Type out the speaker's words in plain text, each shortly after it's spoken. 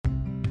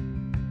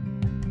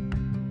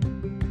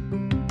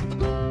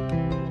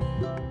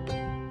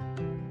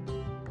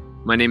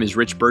My name is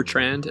Rich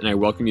Bertrand, and I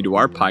welcome you to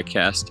our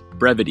podcast,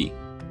 Brevity,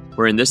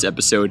 where in this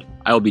episode,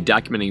 I will be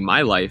documenting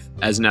my life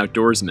as an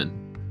outdoorsman.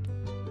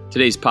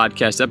 Today's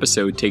podcast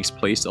episode takes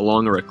place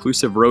along a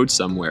reclusive road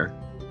somewhere,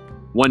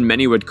 one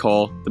many would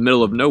call the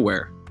middle of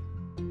nowhere,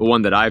 but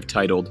one that I've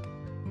titled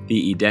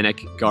the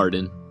Edenic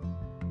Garden.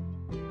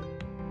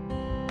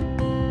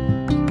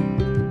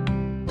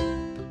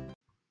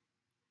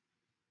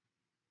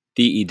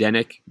 The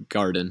Edenic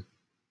Garden.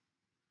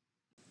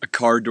 A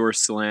car door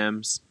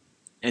slams,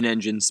 an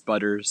engine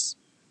sputters,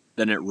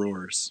 then it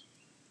roars.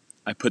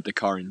 I put the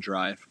car in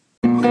drive.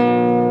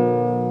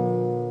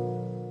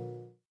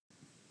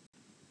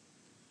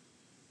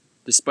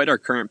 Despite our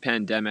current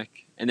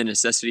pandemic and the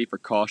necessity for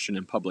caution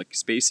in public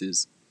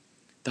spaces,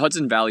 the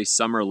Hudson Valley's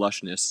summer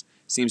lushness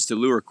seems to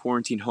lure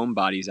quarantine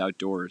homebodies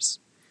outdoors.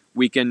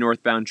 Weekend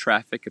northbound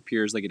traffic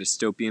appears like a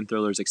dystopian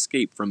thriller's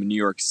escape from a New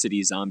York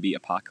City zombie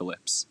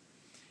apocalypse.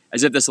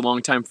 As if this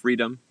long-time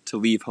freedom to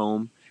leave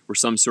home were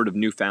some sort of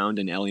newfound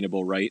and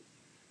alienable right,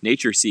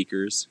 nature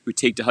seekers who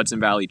take to Hudson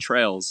Valley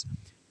trails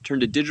turn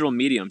to digital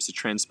mediums to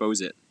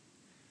transpose it.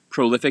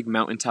 Prolific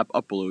mountaintop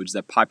uploads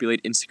that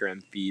populate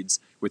Instagram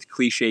feeds with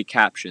cliché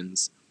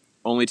captions,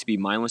 only to be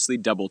mindlessly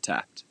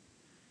double-tapped.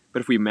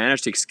 But if we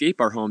manage to escape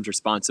our homes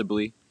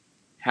responsibly,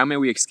 how may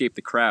we escape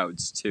the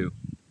crowds, too?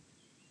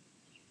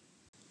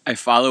 I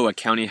follow a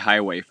county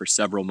highway for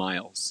several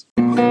miles.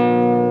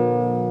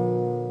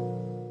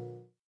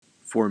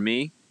 For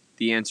me,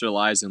 the answer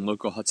lies in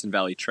local Hudson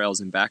Valley trails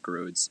and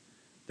backroads,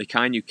 the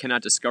kind you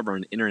cannot discover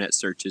on internet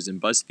searches and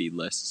BuzzFeed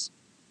lists,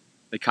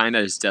 the kind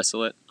that is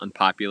desolate,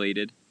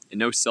 unpopulated, and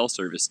no cell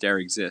service dare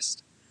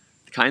exist,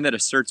 the kind that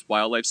asserts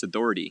wildlife's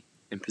authority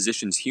and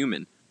positions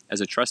human as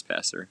a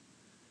trespasser.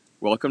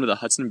 Welcome to the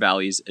Hudson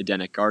Valley's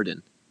Edenic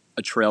Garden,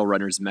 a trail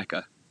runner's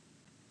mecca.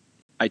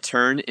 I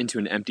turn into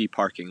an empty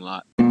parking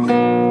lot.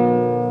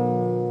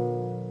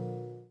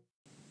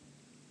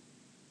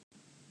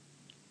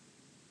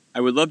 I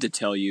would love to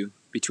tell you,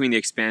 between the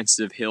expanses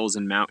of hills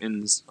and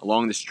mountains,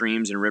 along the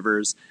streams and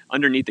rivers,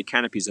 underneath the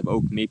canopies of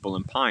oak, maple,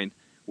 and pine,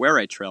 where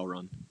I trail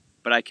run,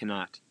 but I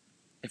cannot.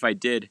 If I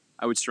did,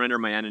 I would surrender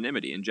my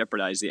anonymity and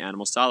jeopardize the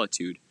animal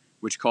solitude,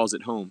 which calls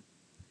it home.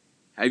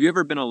 Have you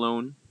ever been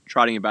alone,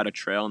 trotting about a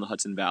trail in the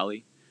Hudson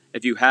Valley?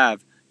 If you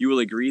have, you will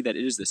agree that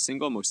it is the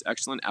single most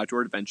excellent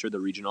outdoor adventure the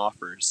region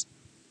offers.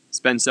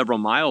 Spend several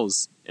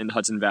miles in the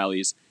Hudson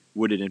Valley's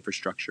wooded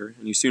infrastructure,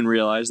 and you soon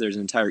realize there's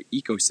an entire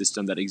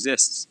ecosystem that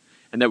exists,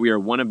 and that we are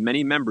one of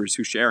many members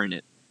who share in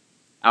it.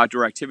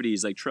 Outdoor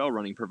activities like trail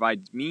running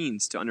provide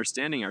means to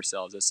understanding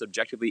ourselves as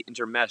subjectively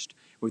intermeshed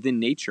within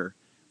nature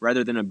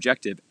rather than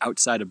objective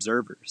outside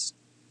observers.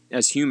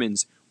 As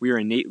humans, we are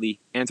innately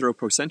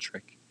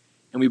anthropocentric,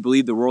 and we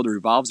believe the world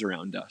revolves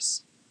around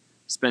us.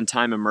 Spend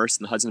time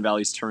immersed in the Hudson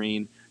Valley's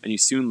terrain, and you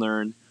soon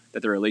learn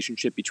that the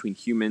relationship between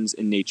humans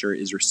and nature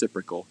is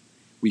reciprocal.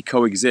 We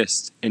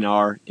coexist and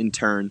are, in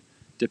turn,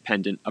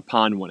 dependent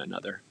upon one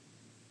another.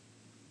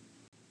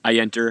 I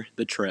enter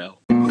the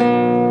trail.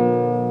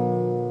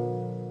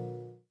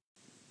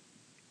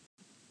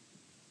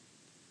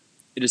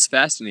 It is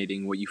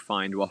fascinating what you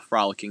find while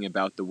frolicking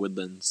about the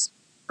woodlands.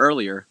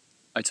 Earlier,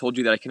 I told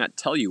you that I cannot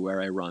tell you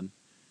where I run,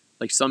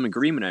 like some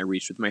agreement I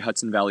reached with my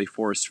Hudson Valley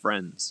forest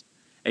friends,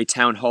 a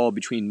town hall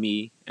between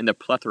me and the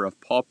plethora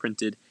of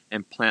paw-printed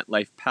and plant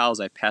life pals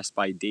I pass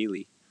by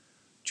daily.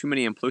 Too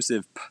many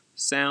implosive p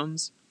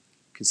sounds?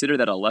 Consider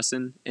that a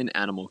lesson in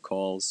animal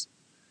calls.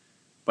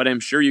 But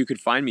I'm sure you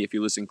could find me if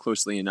you listen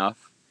closely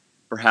enough,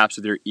 perhaps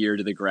with your ear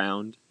to the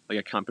ground, like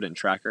a competent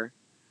tracker.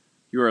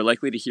 You are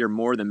likely to hear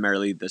more than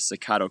merely the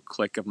staccato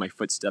click of my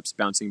footsteps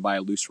bouncing by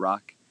a loose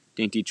rock,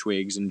 dainty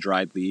twigs, and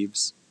dried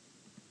leaves.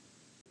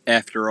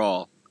 After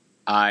all,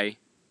 I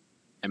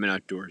am an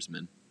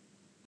outdoorsman.